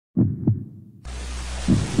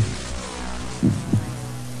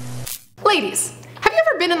Ladies, have you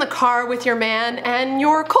ever been in the car with your man and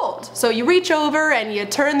you're cold? So you reach over and you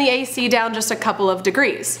turn the AC down just a couple of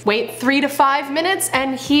degrees. Wait 3 to 5 minutes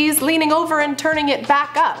and he's leaning over and turning it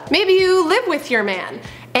back up. Maybe you live with your man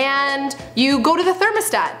and you go to the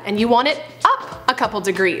thermostat and you want it up a couple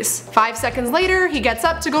degrees. 5 seconds later, he gets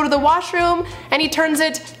up to go to the washroom and he turns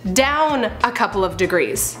it down a couple of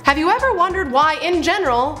degrees. Have you ever wondered why, in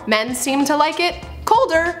general, men seem to like it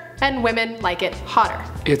colder and women like it hotter?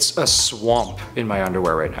 It's a swamp in my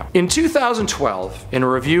underwear right now. In 2012, in a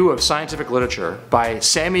review of scientific literature by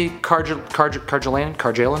Sami Karjalainen?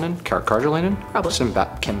 Probably.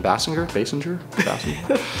 Kim Basinger?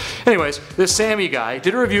 Anyways, this Sami guy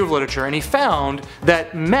did a review of literature and he found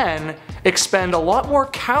that men expend a lot more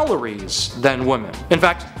calories than women. In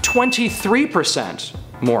fact, 23%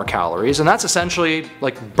 more calories, and that's essentially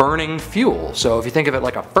like burning fuel. So if you think of it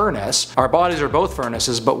like a furnace, our bodies are both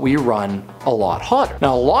furnaces, but we run a lot hotter.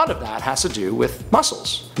 Now, a lot of that has to do with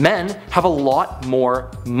muscles. Men have a lot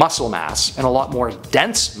more muscle mass and a lot more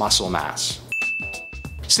dense muscle mass.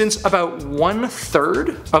 Since about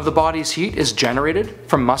 1/3 of the body's heat is generated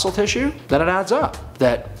from muscle tissue, then it adds up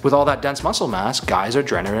that with all that dense muscle mass, guys are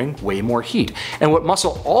generating way more heat. And what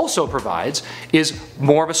muscle also provides is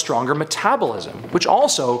more of a stronger metabolism, which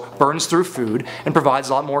also burns through food and provides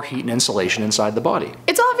a lot more heat and insulation inside the body.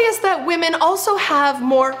 It's obvious that women also have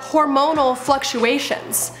more hormonal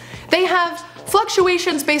fluctuations. They have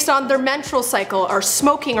fluctuations based on their menstrual cycle, or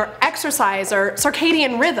smoking, or exercise, or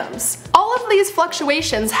circadian rhythms. All of these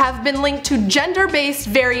fluctuations have been linked to gender-based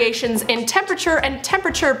variations in temperature and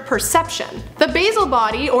temperature perception. The basal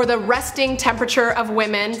body, or the resting temperature of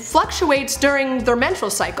women, fluctuates during their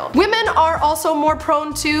menstrual cycle. Women are also more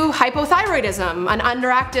prone to hypothyroidism, an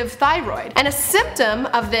underactive thyroid, and a symptom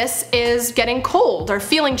of this is getting cold or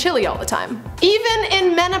feeling chilly all the time. Even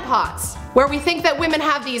in menopause, where we think that women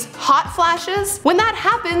have these hot flashes, when that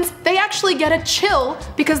happens, they actually get a chill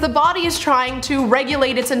because the body is trying to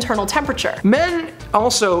regulate its internal temperature. Men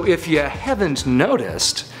also, if you haven't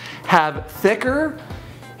noticed, have thicker,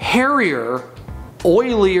 hairier,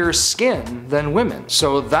 oilier skin than women.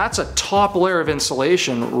 So that's a top layer of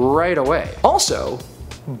insulation right away. Also,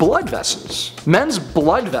 blood vessels. Men's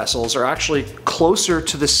blood vessels are actually closer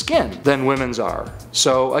to the skin than women's are.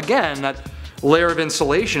 So again, that layer of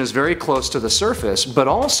insulation is very close to the surface, but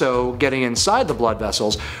also getting inside the blood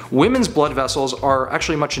vessels, women's blood vessels are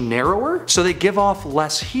actually much narrower, so they give off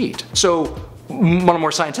less heat. So on a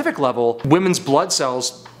more scientific level, women's blood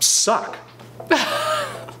cells suck.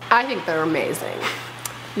 I think they're amazing.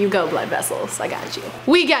 You go, blood vessels, I got you.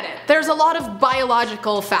 We get it. There's a lot of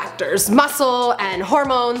biological factors, muscle and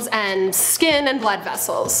hormones and skin and blood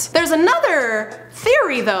vessels. There's another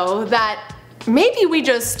theory though that maybe we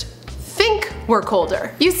just think we're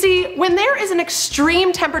colder. You see, when there is an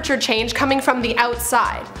extreme temperature change coming from the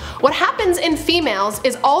outside, what happens in females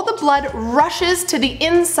is all the blood rushes to the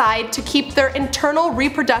inside to keep their internal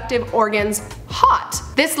reproductive organs hot.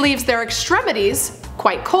 This leaves their extremities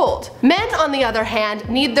quite cold. Men, on the other hand,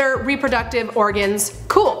 need their reproductive organs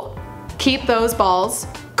cool. Keep those balls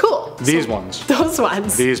cool. These ones. Those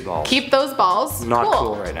ones. These balls. Keep those balls Not cool.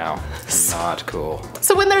 cool right now. Not cool.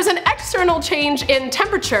 So when there's an external change in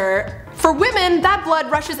temperature, for women that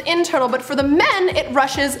blood rushes internal, but for the men it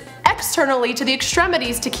rushes externally to the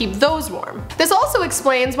extremities to keep those warm. This also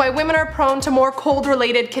explains why women are prone to more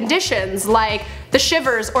cold-related conditions like the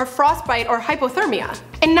shivers or frostbite or hypothermia.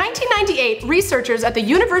 In 1998, researchers at the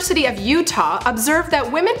University of Utah observed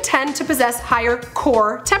that women tend to possess higher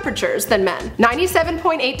core temperatures than men,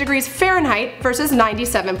 97.8 degrees Fahrenheit versus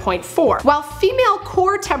 97.4. While female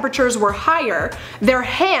core temperatures were higher, their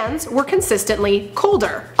hands were consistently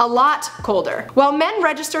colder, a lot colder. While men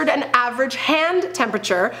registered an average hand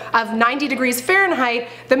temperature of 90 degrees Fahrenheit,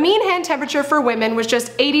 the mean hand temperature for women was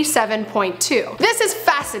just 87.2. This is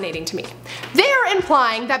fascinating to me. They are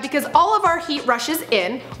implying that because all of our heat rushes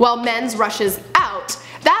in, while men's rushes out,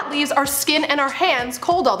 that leaves our skin and our hands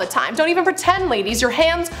cold all the time. Don't even pretend, ladies, your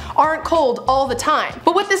hands aren't cold all the time.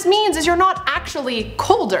 But what this means is you're not actually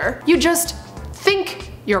colder, you just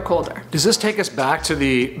think you're colder. Does this take us back to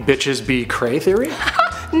the bitches be cray theory?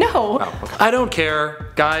 No. Oh, okay. I don't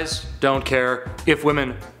care, guys don't care if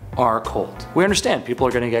women are cold. We understand people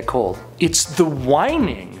are gonna get cold. It's the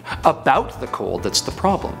whining about the cold that's the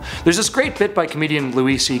problem. There's this great bit by comedian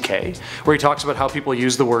Louis C.K. where he talks about how people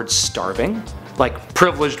use the word starving. Like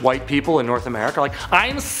privileged white people in North America are like,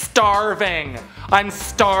 I'm starving,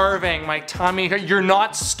 my tummy, you're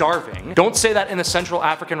not starving. Don't say that in the Central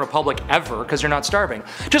African Republic ever, because you're not starving.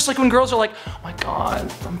 Just like when girls are like, oh my god,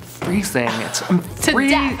 I'm freezing, I'm to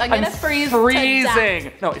death. I'm gonna freeze to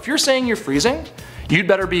death. No, if you're saying you're freezing, You'd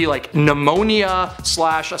better be like pneumonia / a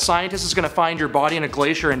scientist is gonna find your body in a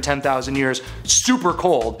glacier in 10,000 years super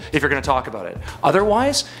cold if you're gonna talk about it.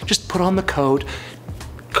 Otherwise, just put on the coat,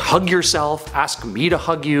 hug yourself, ask me to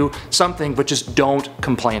hug you, something, but just don't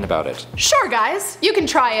complain about it. Sure guys, you can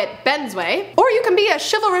try it Ben's way, or you can be a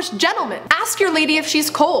chivalrous gentleman. Ask your lady if she's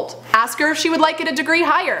cold. Ask her if she would like it a degree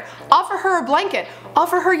higher. Offer her a blanket.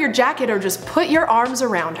 Offer her your jacket, or just put your arms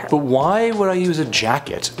around her. But why would I use a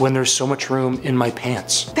jacket when there's so much room in my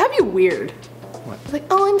pants? That'd be weird. What? Like,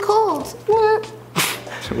 oh, I'm cold.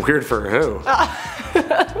 Weird for who?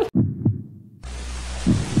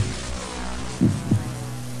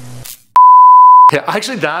 Yeah,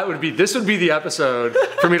 actually this would be the episode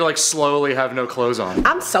for me to like slowly have no clothes on.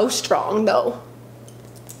 I'm so strong though.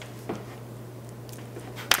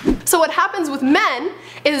 So what happens with men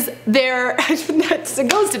is it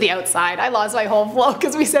goes to the outside. I lost my whole flow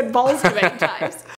because we said balls too many times.